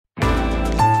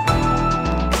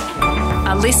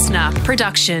A listener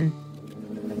production.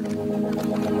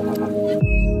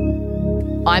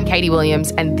 I'm Katie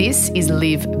Williams and this is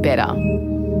Live Better.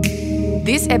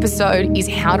 This episode is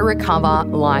how to recover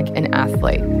like an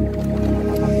athlete.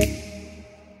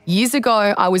 Years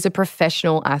ago, I was a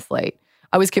professional athlete.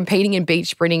 I was competing in beach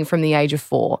sprinting from the age of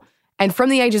 4. And from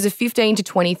the ages of 15 to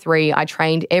 23, I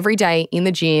trained every day in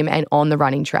the gym and on the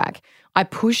running track. I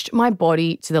pushed my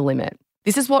body to the limit.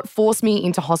 This is what forced me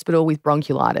into hospital with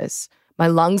bronchiolitis. My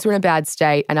lungs were in a bad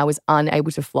state and I was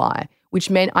unable to fly,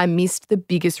 which meant I missed the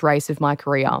biggest race of my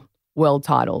career, world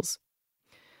titles.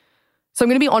 So I'm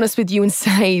going to be honest with you and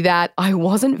say that I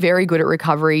wasn't very good at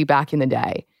recovery back in the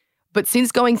day. But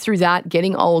since going through that,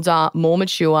 getting older, more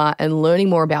mature, and learning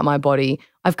more about my body,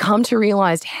 I've come to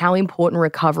realize how important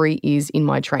recovery is in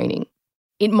my training.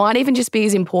 It might even just be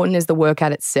as important as the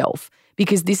workout itself,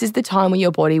 because this is the time when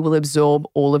your body will absorb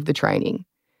all of the training.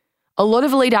 A lot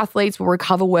of elite athletes will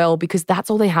recover well because that's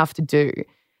all they have to do.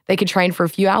 They can train for a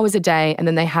few hours a day and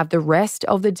then they have the rest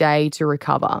of the day to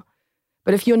recover.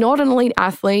 But if you're not an elite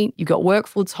athlete, you've got work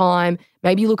full time,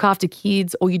 maybe you look after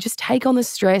kids, or you just take on the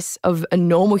stress of a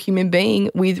normal human being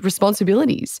with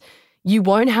responsibilities, you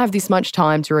won't have this much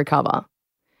time to recover.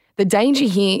 The danger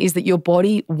here is that your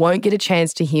body won't get a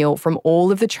chance to heal from all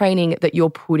of the training that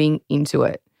you're putting into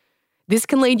it. This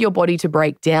can lead your body to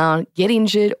break down, get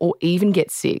injured, or even get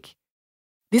sick.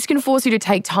 This can force you to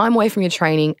take time away from your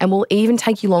training and will even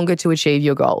take you longer to achieve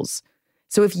your goals.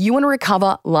 So if you want to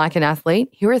recover like an athlete,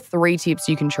 here are 3 tips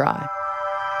you can try.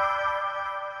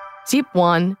 Tip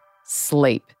 1,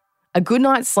 sleep. A good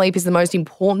night's sleep is the most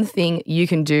important thing you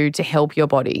can do to help your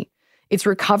body. It's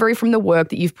recovery from the work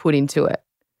that you've put into it.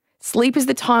 Sleep is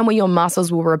the time where your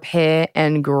muscles will repair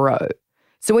and grow.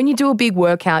 So when you do a big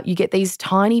workout, you get these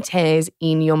tiny tears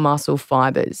in your muscle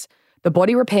fibers. The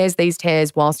body repairs these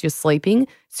tears whilst you're sleeping,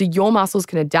 so your muscles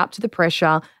can adapt to the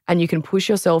pressure and you can push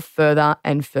yourself further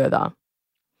and further.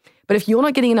 But if you're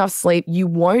not getting enough sleep, you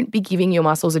won't be giving your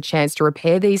muscles a chance to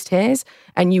repair these tears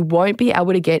and you won't be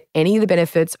able to get any of the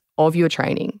benefits of your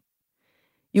training.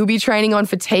 You'll be training on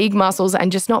fatigue muscles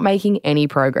and just not making any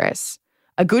progress.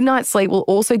 A good night's sleep will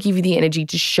also give you the energy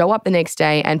to show up the next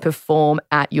day and perform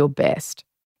at your best.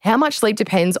 How much sleep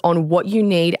depends on what you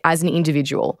need as an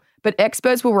individual, but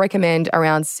experts will recommend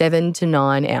around 7 to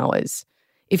 9 hours.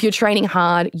 If you're training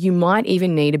hard, you might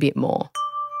even need a bit more.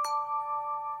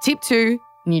 Tip 2,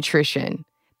 nutrition.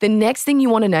 The next thing you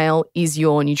want to nail is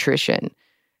your nutrition.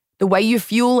 The way you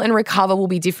fuel and recover will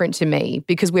be different to me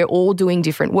because we're all doing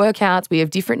different workouts, we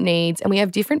have different needs, and we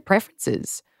have different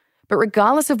preferences. But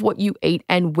regardless of what you eat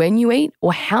and when you eat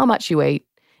or how much you eat,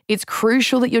 it's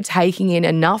crucial that you're taking in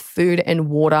enough food and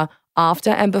water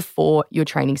after and before your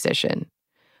training session.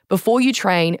 Before you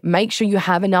train, make sure you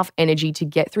have enough energy to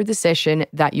get through the session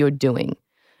that you're doing.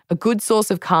 A good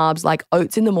source of carbs like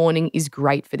oats in the morning is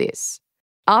great for this.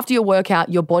 After your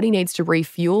workout, your body needs to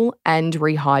refuel and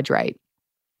rehydrate.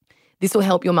 This will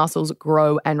help your muscles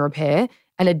grow and repair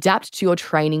and adapt to your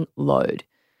training load.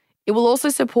 It will also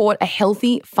support a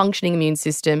healthy, functioning immune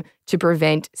system to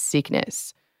prevent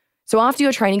sickness. So after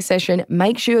your training session,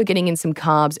 make sure you're getting in some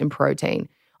carbs and protein.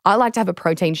 I like to have a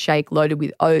protein shake loaded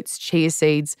with oats, chia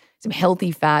seeds, some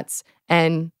healthy fats,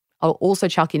 and I'll also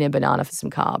chuck in a banana for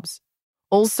some carbs.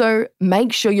 Also,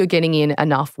 make sure you're getting in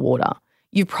enough water.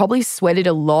 You've probably sweated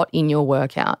a lot in your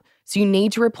workout, so you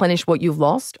need to replenish what you've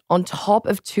lost on top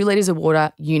of 2 litres of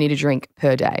water you need to drink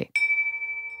per day.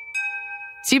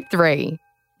 Tip 3,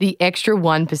 the extra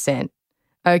 1%.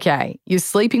 Okay, you're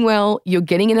sleeping well, you're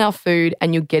getting enough food,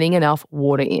 and you're getting enough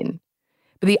water in.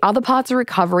 But the other parts of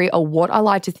recovery are what I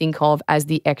like to think of as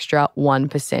the extra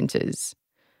 1%ers.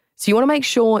 So you want to make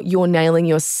sure you're nailing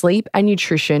your sleep and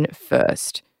nutrition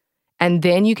first, and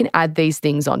then you can add these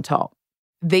things on top.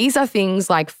 These are things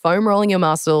like foam rolling your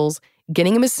muscles,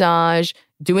 getting a massage,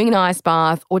 doing an ice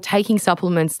bath, or taking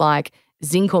supplements like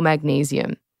zinc or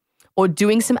magnesium, or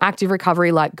doing some active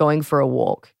recovery like going for a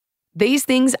walk. These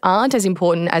things aren't as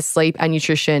important as sleep and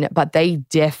nutrition, but they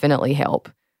definitely help.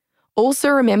 Also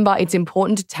remember, it's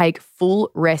important to take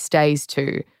full rest days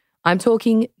too. I'm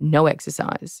talking no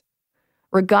exercise.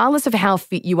 Regardless of how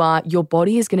fit you are, your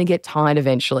body is going to get tired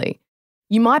eventually.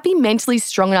 You might be mentally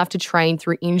strong enough to train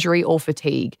through injury or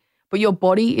fatigue, but your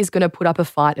body is going to put up a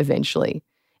fight eventually.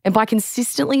 And by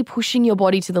consistently pushing your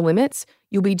body to the limits,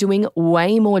 you'll be doing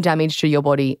way more damage to your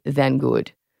body than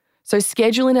good. So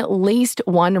schedule in at least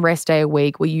 1 rest day a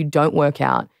week where you don't work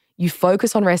out. You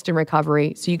focus on rest and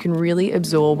recovery so you can really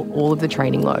absorb all of the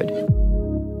training load.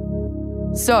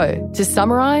 So to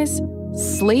summarize,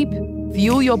 sleep,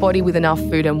 fuel your body with enough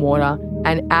food and water,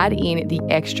 and add in the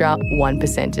extra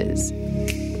 1%ers.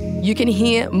 You can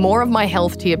hear more of my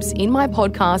health tips in my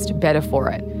podcast, Better For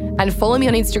It. And follow me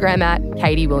on Instagram at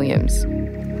Katie Williams.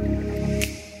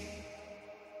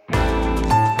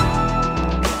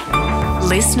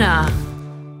 Listener.